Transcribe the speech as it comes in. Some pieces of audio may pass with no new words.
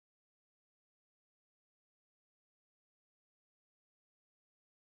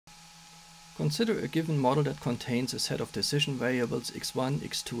Consider a given model that contains a set of decision variables x1,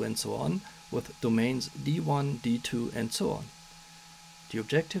 x2 and so on, with domains d1, d2 and so on. The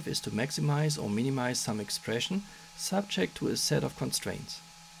objective is to maximize or minimize some expression subject to a set of constraints.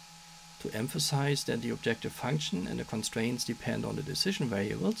 To emphasize that the objective function and the constraints depend on the decision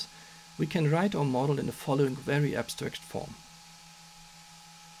variables, we can write our model in the following very abstract form.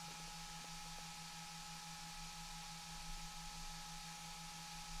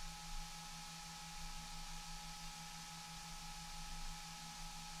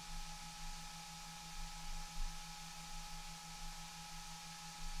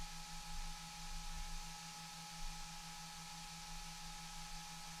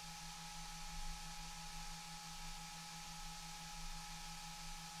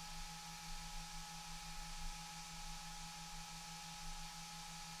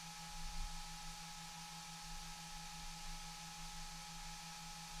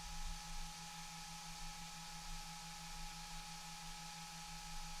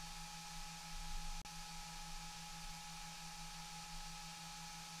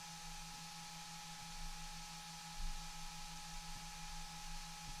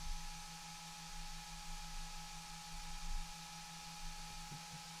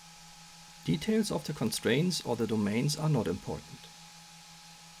 Details of the constraints or the domains are not important.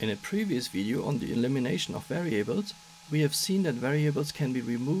 In a previous video on the elimination of variables, we have seen that variables can be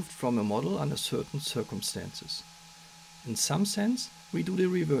removed from a model under certain circumstances. In some sense, we do the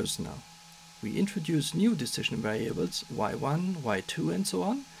reverse now. We introduce new decision variables y1, y2 and so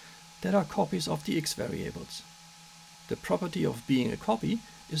on that are copies of the x variables. The property of being a copy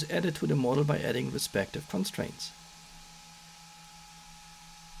is added to the model by adding respective constraints.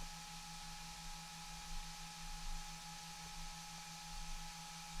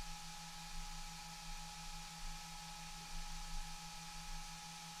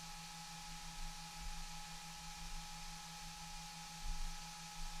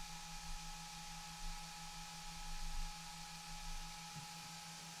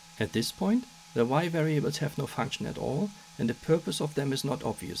 At this point, the y variables have no function at all, and the purpose of them is not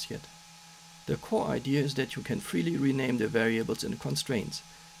obvious yet. The core idea is that you can freely rename the variables in the constraints.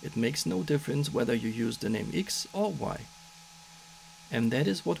 It makes no difference whether you use the name x or y. And that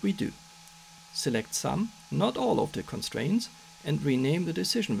is what we do. Select some, not all of the constraints, and rename the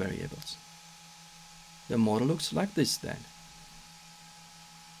decision variables. The model looks like this then.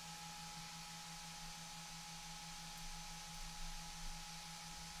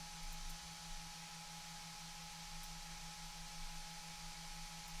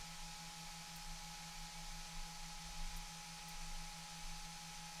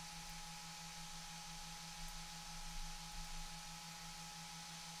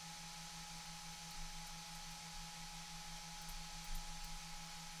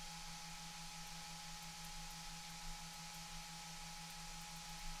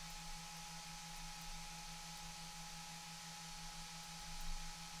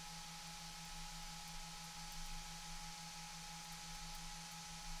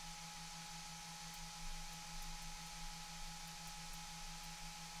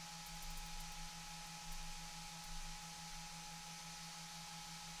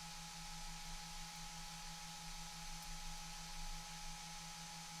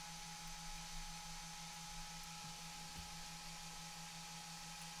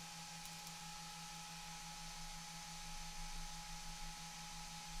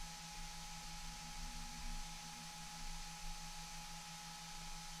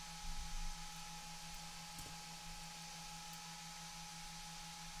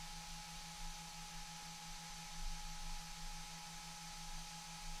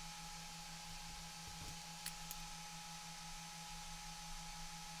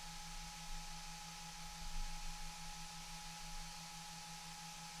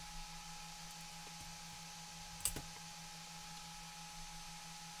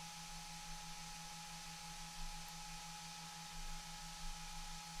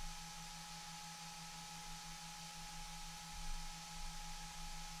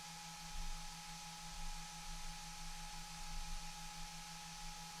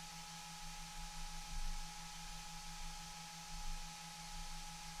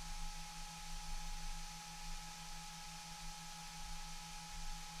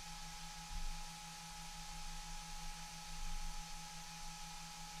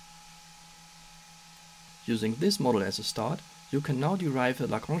 Using this model as a start, you can now derive a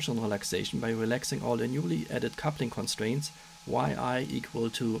Lagrangean relaxation by relaxing all the newly added coupling constraints yi equal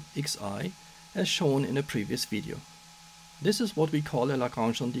to xi, as shown in a previous video. This is what we call a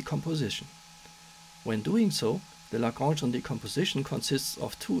Lagrangean decomposition. When doing so, the Lagrangean decomposition consists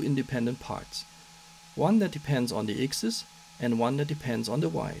of two independent parts, one that depends on the x's and one that depends on the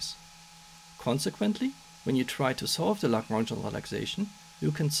y's. Consequently, when you try to solve the Lagrangian relaxation,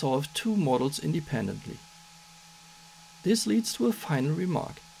 you can solve two models independently. This leads to a final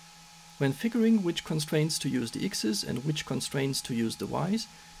remark. When figuring which constraints to use the x's and which constraints to use the y's,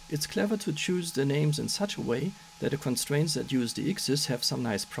 it's clever to choose the names in such a way that the constraints that use the x's have some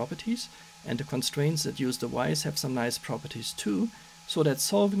nice properties and the constraints that use the y's have some nice properties too, so that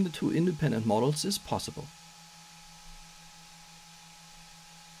solving the two independent models is possible.